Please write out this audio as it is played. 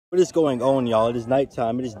What is going on, y'all? It is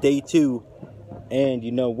nighttime. It is day 2, and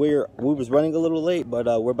you know we was running a little late, but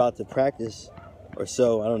we're about to practice or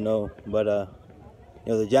so. I don't know, but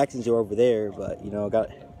you know the Jacksons are over there, but you know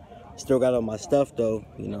still got all my stuff though.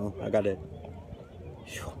 You know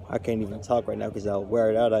I can't even talk right now because how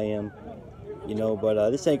wear out I am. You know, but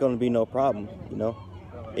this ain't gonna be no problem. You know,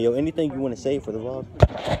 hey, yo, anything you want to say for the vlog?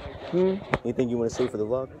 Anything you want to say for the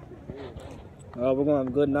vlog? We're gonna have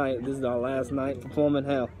a good night. This is our last night performing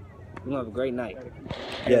hell. We're gonna have a great night.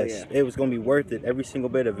 Yes, yeah. It was gonna be worth it, every single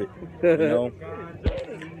bit of it. You know,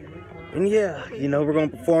 and yeah, you know we're gonna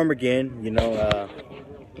perform again. You know,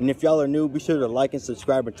 and if y'all are new, be sure to like and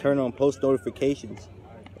subscribe and turn on post notifications.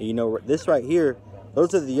 And, you know, this right here,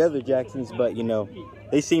 those are the other Jacksons, but you know,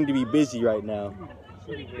 they seem to be busy right now.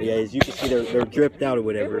 Yeah, as you can see, they're dripped out or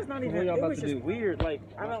whatever. What y'all about to do? Weird, like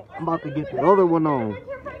I'm about to get the other one on.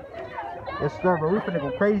 Yes, sir, but we're finna go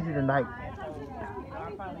crazy tonight.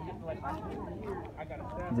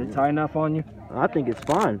 Is it tight enough on you? I think it's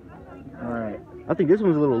fine. All right. I think this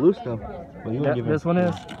one's a little loose though. But you This one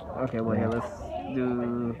is? Okay, well here, let's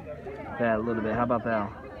do that a little bit. How about that?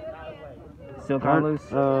 Still kind of loose?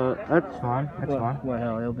 That's fine. That's fine. Well,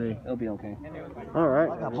 hell, it'll be okay. All right.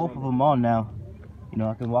 I got both of them on now. You know,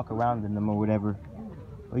 I can walk around in them or whatever.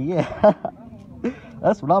 But yeah,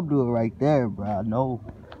 that's what I'm doing right there, bro.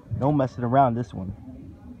 No messing around this one.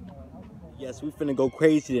 Yes, we finna go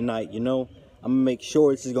crazy tonight, you know. I'm gonna make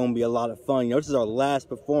sure this is gonna be a lot of fun. You know, this is our last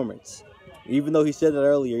performance. Even though he said that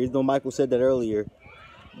earlier, even though Michael said that earlier.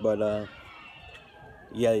 But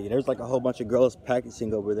yeah, there's like a whole bunch of girls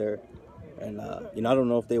practicing over there. And you know, I don't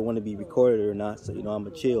know if they want to be recorded or not, so you know, I'm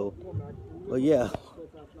gonna chill. But yeah,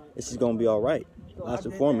 this is gonna be all right. Last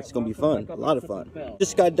performance, it's gonna be fun, a lot of fun.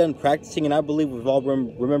 Just got done practicing, and I believe we've all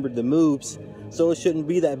remembered the moves, so it shouldn't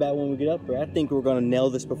be that bad when we get up there. I think we're gonna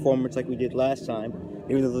nail this performance like we did last time,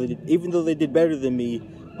 even though they did better than me.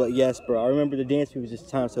 But yes, bro, I remember the dance moves this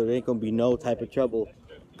time, so there ain't gonna be no type of trouble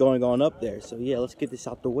going on up there. So yeah, let's get this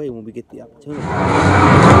out the way when we get the opportunity.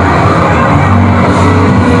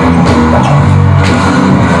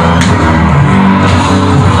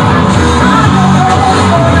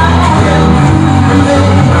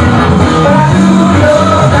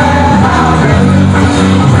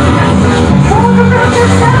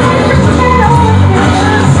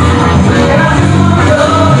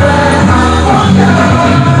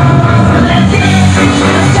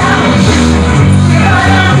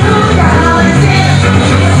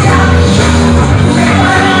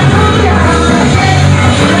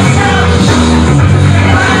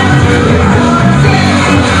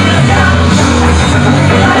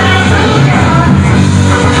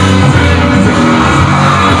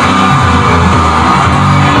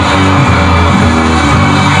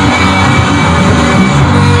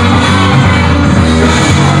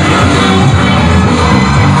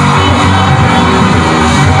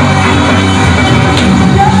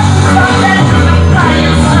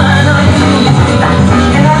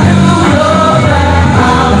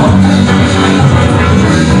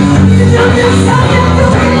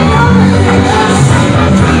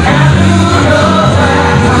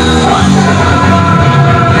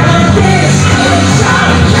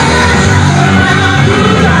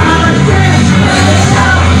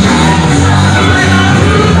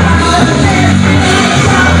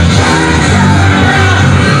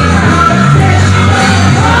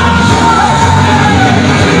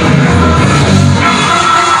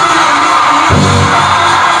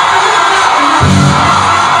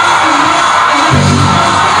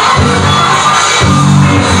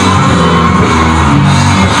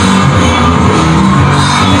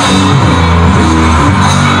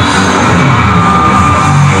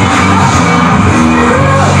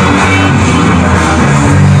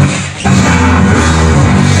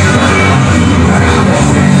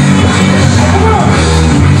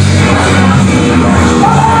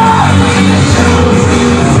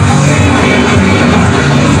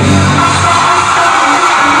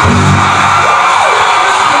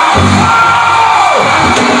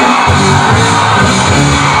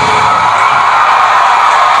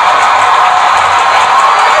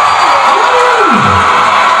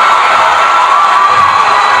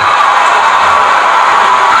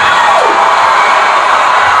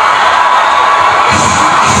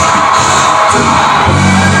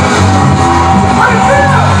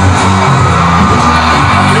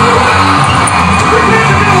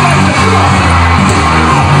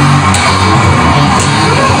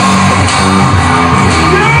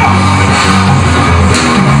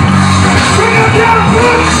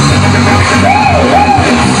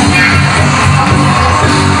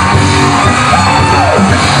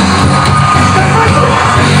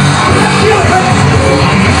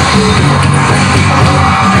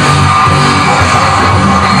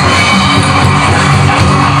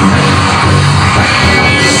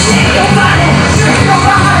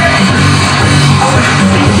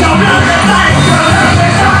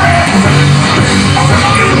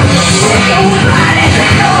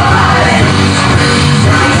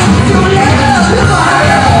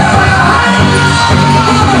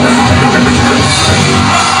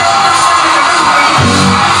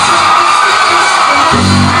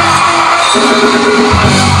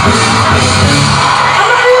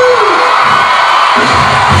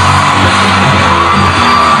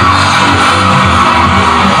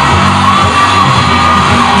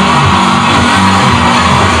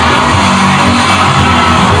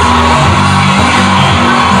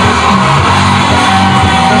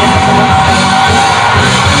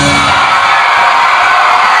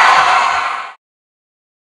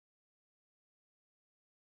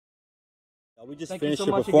 We just Thank you finished so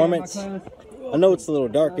the much again, my performance. cuz. I know it's a little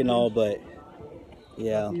dark and all, but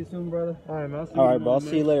yeah. See you soon, brother. All right, man. I'll see All you right, bro. I'll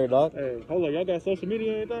tomorrow, see you man. later, dog. Hey, hold on. Y'all got social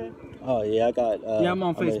media or anything? Oh yeah, I got. Yeah, I'm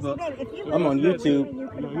on Facebook. I'm on YouTube. You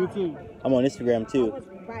on YouTube? I'm on Instagram too.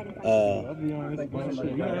 I'll be on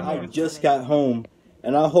Instagram. I just got home,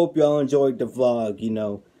 and I hope y'all enjoyed the vlog. You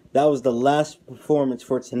know, that was the last performance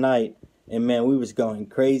for tonight, and man, we was going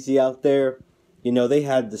crazy out there. You know, they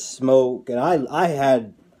had the smoke, and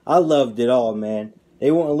I loved it all, man. They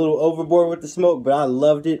went a little overboard with the smoke, but I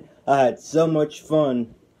loved it. I had so much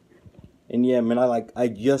fun, and yeah, man, I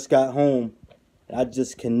just got home, and I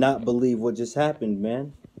just cannot believe what just happened,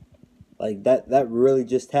 man. Like that really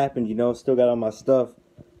just happened. You know, still got all my stuff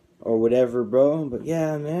or whatever, bro. But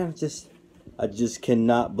yeah, man, I just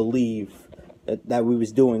cannot believe that we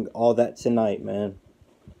was doing all that tonight, man.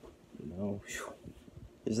 You know,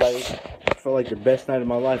 it's like I felt like the best night of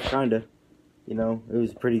my life, kinda. You know, it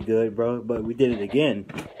was pretty good, bro. But we did it again,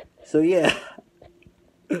 so yeah.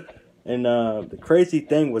 And the crazy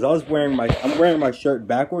thing was, I'm wearing my shirt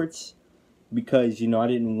backwards because, you know, I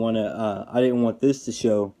didn't want this to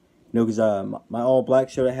show. You know, because my all black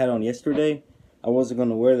shirt I had on yesterday, I wasn't going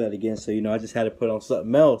to wear that again. So, you know, I just had to put on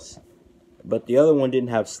something else. But the other one didn't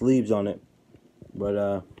have sleeves on it.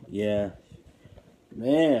 But, yeah.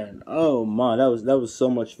 Man, oh, man, that was so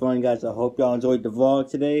much fun, guys. I hope y'all enjoyed the vlog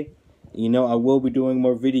today. You know, I will be doing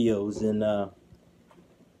more videos. And,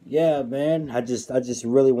 yeah, man, I just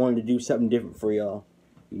really wanted to do something different for y'all.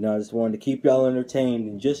 You know, I just wanted to keep y'all entertained.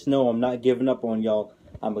 And just know I'm not giving up on y'all.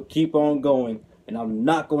 I'm going to keep on going. And I'm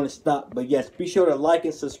not going to stop. But yes, be sure to like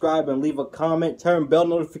and subscribe and leave a comment. Turn bell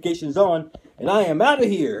notifications on. And I am out of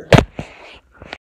here.